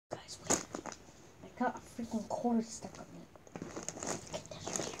freaking cord stuck on me. Get that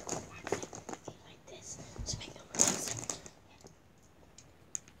shit like this. To make it relaxing.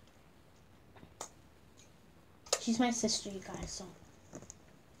 She's my sister, you guys, so.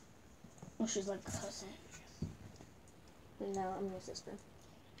 Well, she's like a cousin. No, I'm your sister.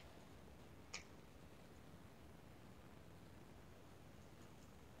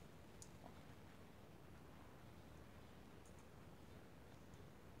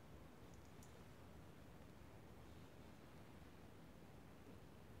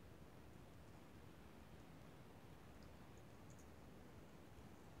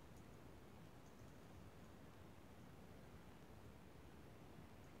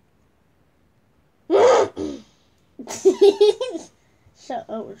 Shut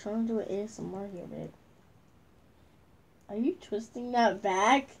up, we're trying to do an ASMR here, babe. Are you twisting that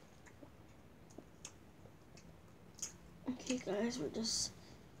back? Okay, guys, we're just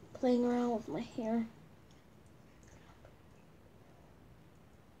playing around with my hair.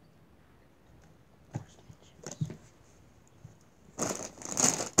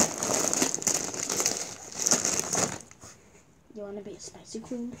 You want to be a spicy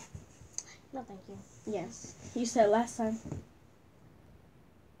queen? No, thank you. Yes. You said last time.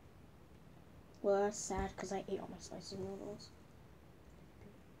 Well, that's sad because I ate all my spicy noodles.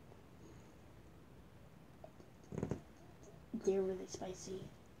 They're really spicy.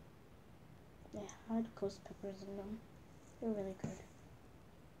 They had ghost peppers in them. They're really good.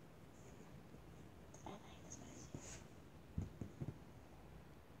 I like spicy.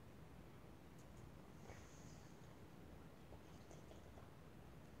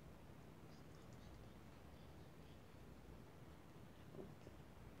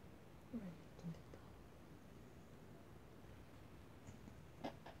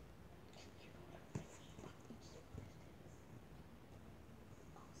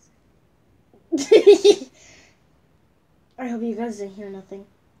 I hope you guys didn't hear nothing.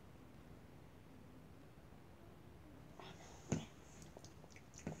 I'll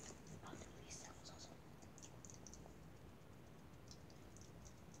do these sounds also.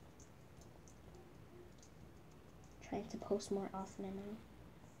 Trying to post more often now.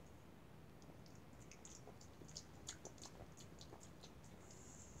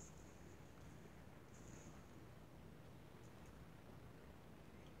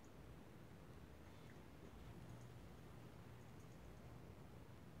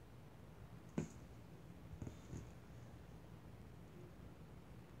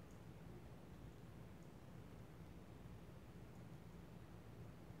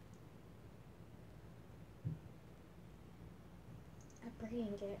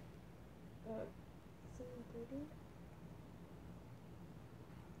 Braiding it. Braiding?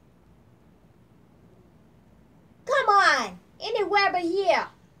 Come on! Anywhere but here!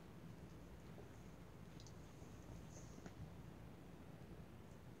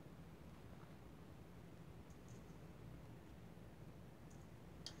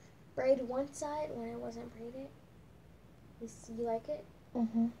 Braid one side when it wasn't braided. You like it?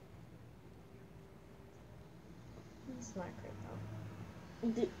 Mm-hmm. It's not great though.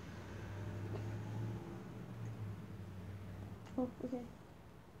 Oh, okay.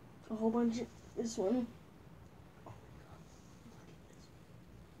 A whole bunch of this one.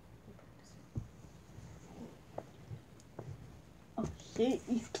 Oh shit,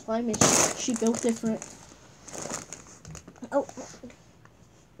 you climbing. She built different. Oh.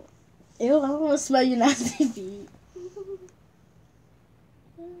 Ew, I don't want to smell your nasty feet.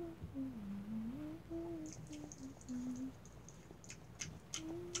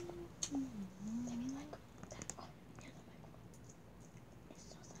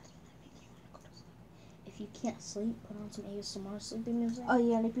 If you can't sleep, put on some ASMR sleeping music. Oh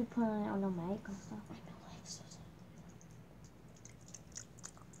yeah, they be putting it on the mic and stuff. I know, like, so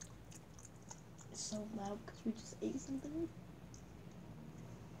it's so loud because we just ate something.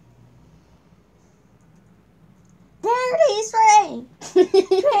 Daddy's right.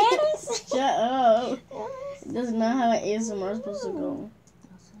 Shut up. That's not how an ASMR is supposed to go.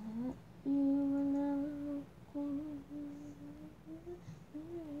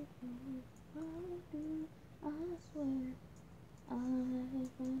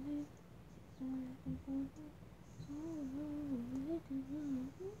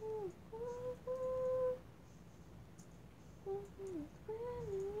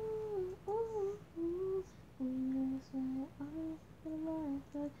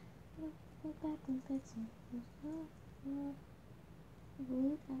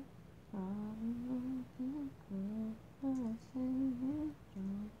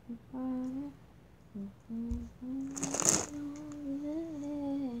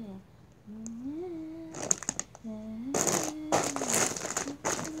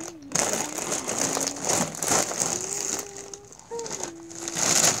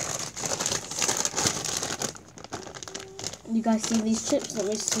 You guys see these chips? Let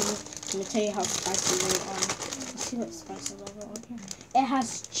me see. Let me tell you how spicy they are. Let's see what spicy level on here. It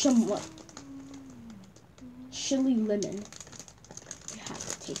has chili lemon. You have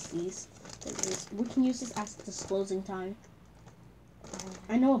to taste these. We can use this as disclosing time.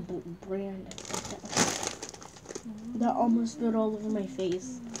 I know a brand. That almost spilled all over my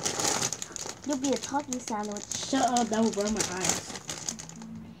face. You'll be a talkie sandwich. Shut up, that will burn my eyes.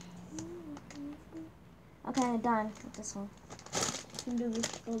 Okay, done with this one. You can do this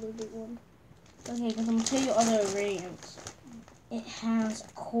other big one. Okay, because I'm going to tell you other ingredients. It has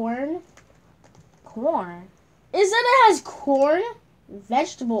corn. Corn? Is it has corn,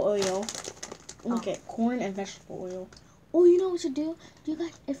 vegetable oil. Look at corn and vegetable oil. Oh, you know what we should do? You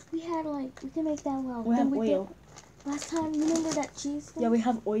guys, if we had like, we can make that well. We have oil. Last time, you remember that cheese thing? Yeah, we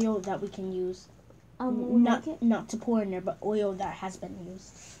have oil that we can use. Not to pour in there, but oil that has been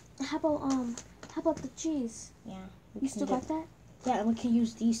used. How about the cheese? Yeah. You still got that? Yeah, and we can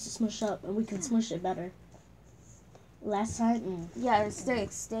use these to smush up, and we can smush it better. Last time, Yeah,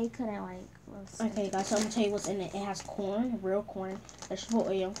 they couldn't like roast Okay, guys, so I'm gonna tell you what's in it. It has corn, real corn, vegetable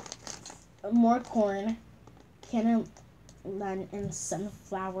oil, more corn, canola and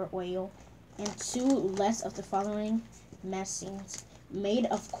sunflower oil, and 2 less of the following messings made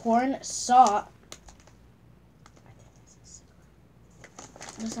of corn, salt.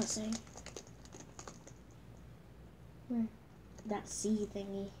 What does that say? Where? That C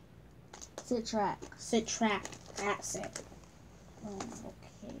thingy. Citrac. That's it.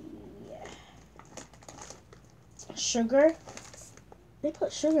 Okay. Sugar. They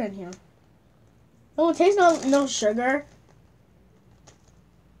put sugar in here. Oh, it tastes no sugar.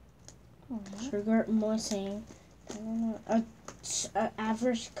 Sugar, moistening.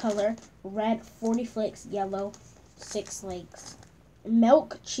 Average color, red, 40 flakes, yellow, 6 flakes.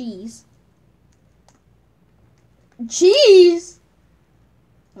 Milk, cheese. Cheese?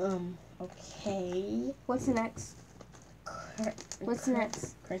 Okay. What's next? What's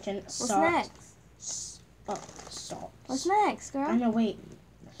next? Curtain, What's salt. next? Salt. What's next, girl? I know, wait.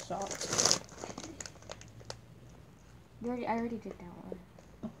 Salt. I already did that one.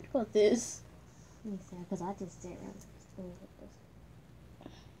 What about this? Let me see, because I just did it.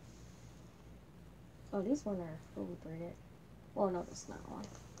 Oh, these one are fully braided. Oh, no, that's not one.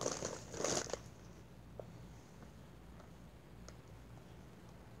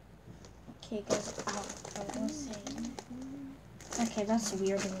 Okay, guys, I was saying. Okay, that's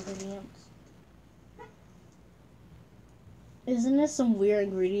weird ingredients. Isn't this some weird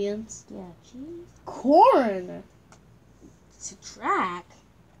ingredients? Yeah, cheese. Corn! Citrac.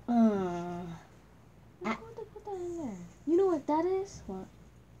 Uh, Why would they put that in there? You know what that is? What?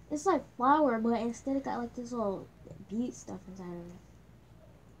 It's like flour, but instead it got like this little beet stuff inside of it.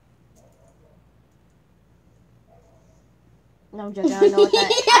 No, I'm joking. I don't know what that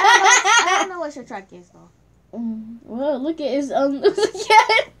is. I don't know what Citrac is, though. Well, look at his again.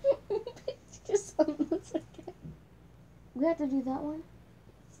 Just again. We have to do that one.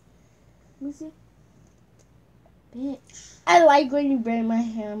 Let me see. Bitch. I like when you braid my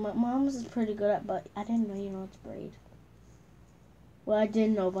hair. My mom's is pretty good at, but I didn't know you know how to braid. Well, I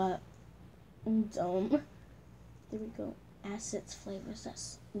did know, but I'm dumb. There we go. Acids,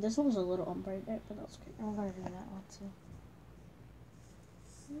 flavors. This one was a little unbraided, but that was great. I'm gonna do that one too.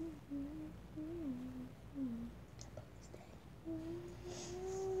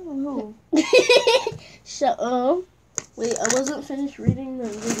 Who? Shut up. Wait, I wasn't finished reading the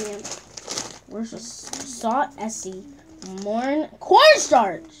ingredients. Where's the salt, Essie,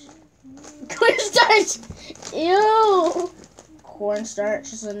 cornstarch. Cornstarch. Ew.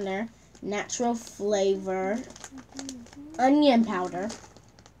 Cornstarch is in there. Natural flavor. Onion powder.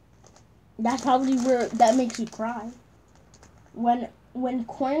 That's probably where that makes you cry. When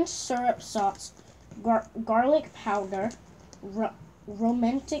corn syrup, salts, garlic powder,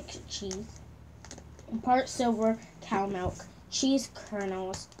 romantic cheese, part silver cow milk, cheese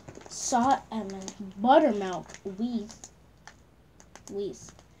kernels, salt, and buttermilk, wheat,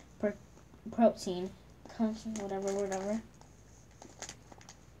 protein, whatever.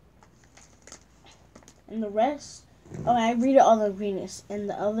 And the rest, oh, I read all the ingredients. And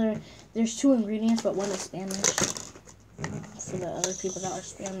the other, there's 2 ingredients, but one is Spanish. For the other people that are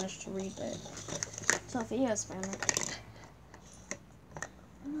Spanish to read it. Sophia is Spanish.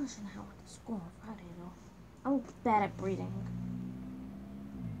 I'm not sure how I went to school on Friday, though. I'm bad at breeding.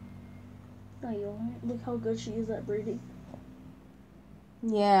 No, you aren't. Look how good she is at breeding.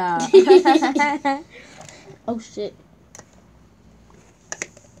 Yeah. Oh, shit.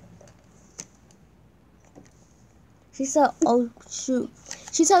 She said, oh, shoot.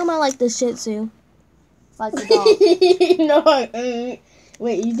 She's talking about, like, the Shih Tzu. like a dog. No,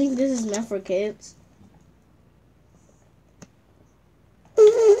 wait, you think this is meant for kids?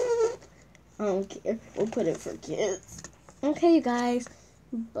 I don't care. We'll put it for kids. Okay, you guys.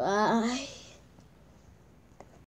 Bye.